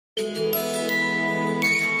Hello,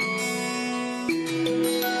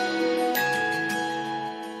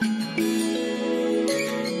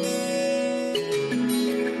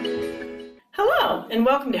 and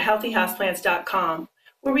welcome to healthyhouseplants.com,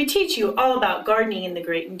 where we teach you all about gardening in the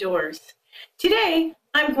great indoors. Today,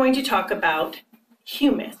 I'm going to talk about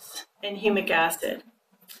humus and humic acid.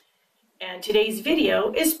 And today's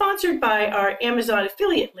video is sponsored by our Amazon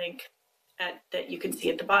affiliate link that you can see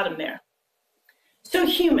at the bottom there. So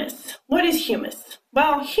humus, what is humus?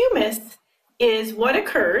 Well, humus is what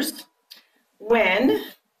occurs when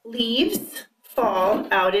leaves fall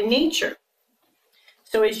out in nature.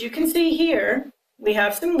 So as you can see here, we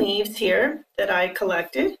have some leaves here that I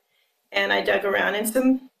collected, and I dug around in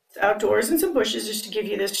some outdoors and some bushes just to give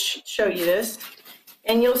you this, show you this.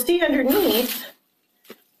 And you'll see underneath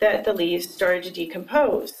that the leaves started to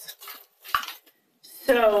decompose.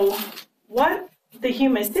 So what the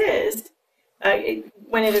humus is,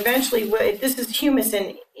 when it eventually, this is humus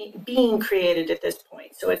being created at this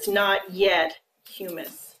point. So it's not yet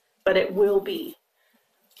humus, but it will be.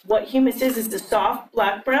 What humus is the soft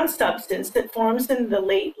black-brown substance that forms in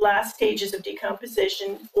the last stages of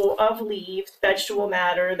decomposition of leaves, vegetable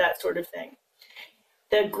matter, that sort of thing.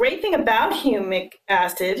 The great thing about humic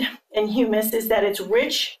acid and humus is that it's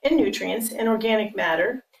rich in nutrients and organic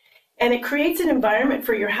matter, and it creates an environment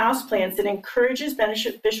for your houseplants that encourages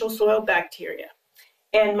beneficial soil bacteria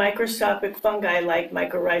and microscopic fungi like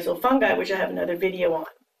mycorrhizal fungi, which I have another video on.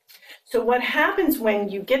 So what happens when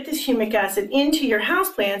you get this humic acid into your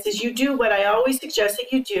houseplants is you do what I always suggest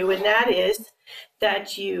that you do, and that is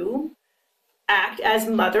that you act as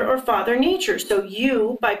mother or father nature. So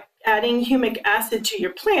you, by adding humic acid to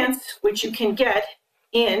your plants, which you can get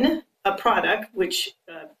in a product, which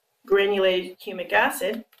granulated humic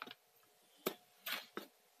acid,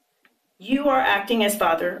 you are acting as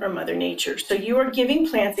father or mother nature. So you are giving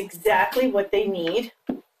plants exactly what they need,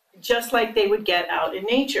 just like they would get out in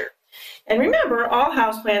nature. And remember, all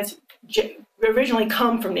houseplants originally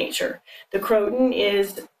come from nature. The croton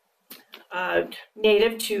is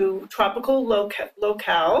native to tropical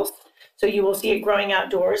locales, so you will see it growing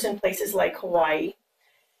outdoors in places like Hawaii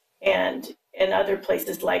and other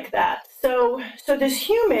places like that. So this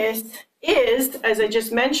humus is, as I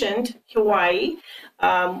just mentioned, Hawaii,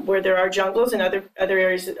 where there are jungles, and other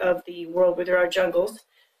areas of the world where there are jungles.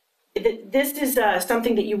 This is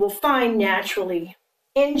something that you will find naturally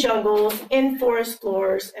in jungles, in forest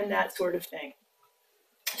floors, and that sort of thing.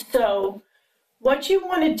 So what you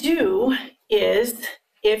want to do is,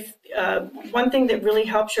 if one thing that really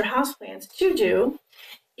helps your houseplants to do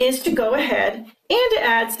is to go ahead and to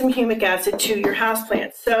add some humic acid to your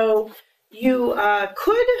houseplants. So you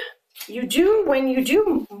when you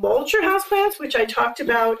do mulch your houseplants, which I talked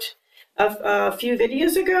about a few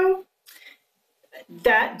videos ago,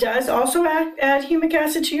 that does also add humic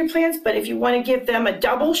acid to your plants. But if you want to give them a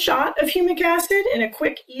double shot of humic acid and a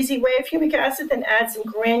quick, easy way of humic acid, then add some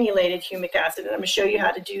granulated humic acid, and I'm going to show you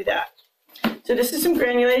how to do that. So this is some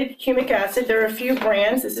granulated humic acid. There are a few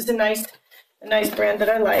brands. This is a nice brand that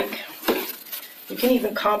I like. You can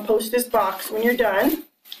even compost this box when you're done.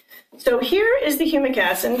 So here is the humic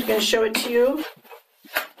acid. I'm going to show it to you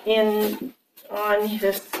in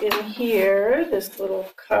here, this little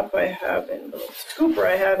cup I have and little scooper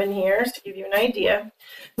I have in here to give you an idea.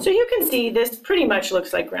 So you can see this pretty much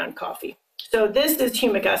looks like ground coffee. So this is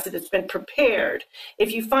humic acid that's been prepared.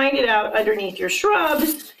 If you find it out underneath your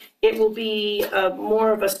shrubs, it will be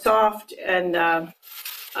more of a soft and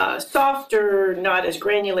softer, not as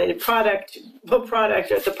granulated product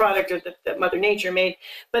that Mother Nature made,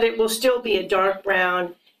 but it will still be a dark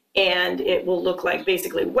brown, and it will look like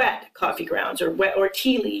basically wet coffee grounds or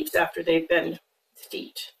tea leaves after they've been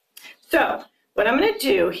steeped. So what I'm going to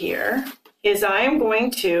do here is I am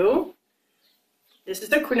going to, this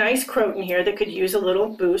is a nice croton here that could use a little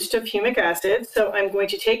boost of humic acid. So I'm going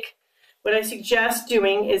to take, what I suggest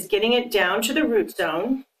doing is getting it down to the root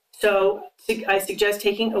zone. So I suggest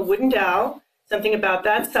taking a wooden dowel, something about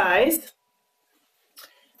that size,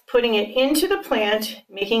 putting it into the plant,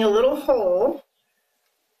 making a little hole.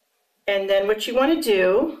 And then what you want to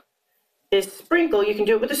do is sprinkle. You can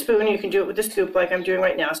do it with a spoon, you can do it with a scoop like I'm doing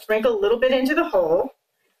right now. Sprinkle a little bit into the hole,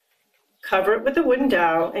 cover it with a wooden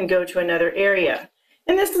dowel, and go to another area.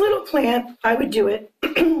 In this little plant, I would do it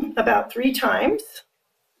about 3 times.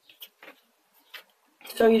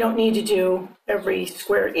 So you don't need to do every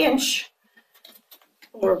square inch,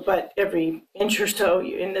 but every inch or so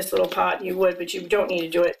in this little pot you would, but you don't need to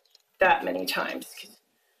do it that many times.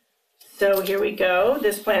 So here we go.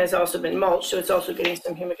 This plant has also been mulched, so it's also getting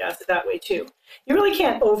some humic acid that way too. You really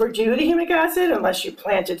can't overdo the humic acid unless you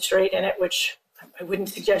planted straight in it, which I wouldn't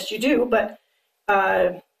suggest you do, but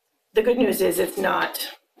the good news is it's not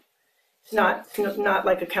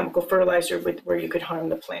like a chemical fertilizer where you could harm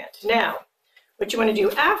the plant. Now, what you want to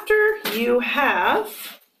do after you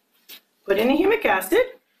have put in the humic acid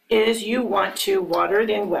is you want to water it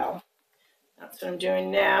in well. That's what I'm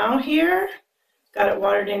doing now here. Got it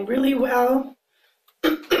watered in really well.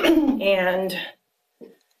 And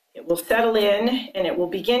it will settle in and it will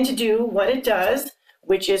begin to do what it does,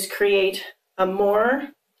 which is create an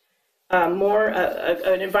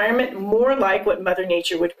environment more like what Mother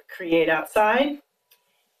Nature would create outside.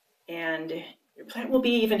 And your plant will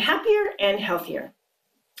be even happier and healthier.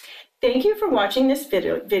 Thank you for watching this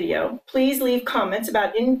video. Please leave comments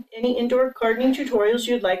about any indoor gardening tutorials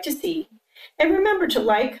you'd like to see. And remember to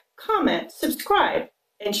like, comment, subscribe,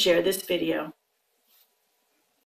 and share this video.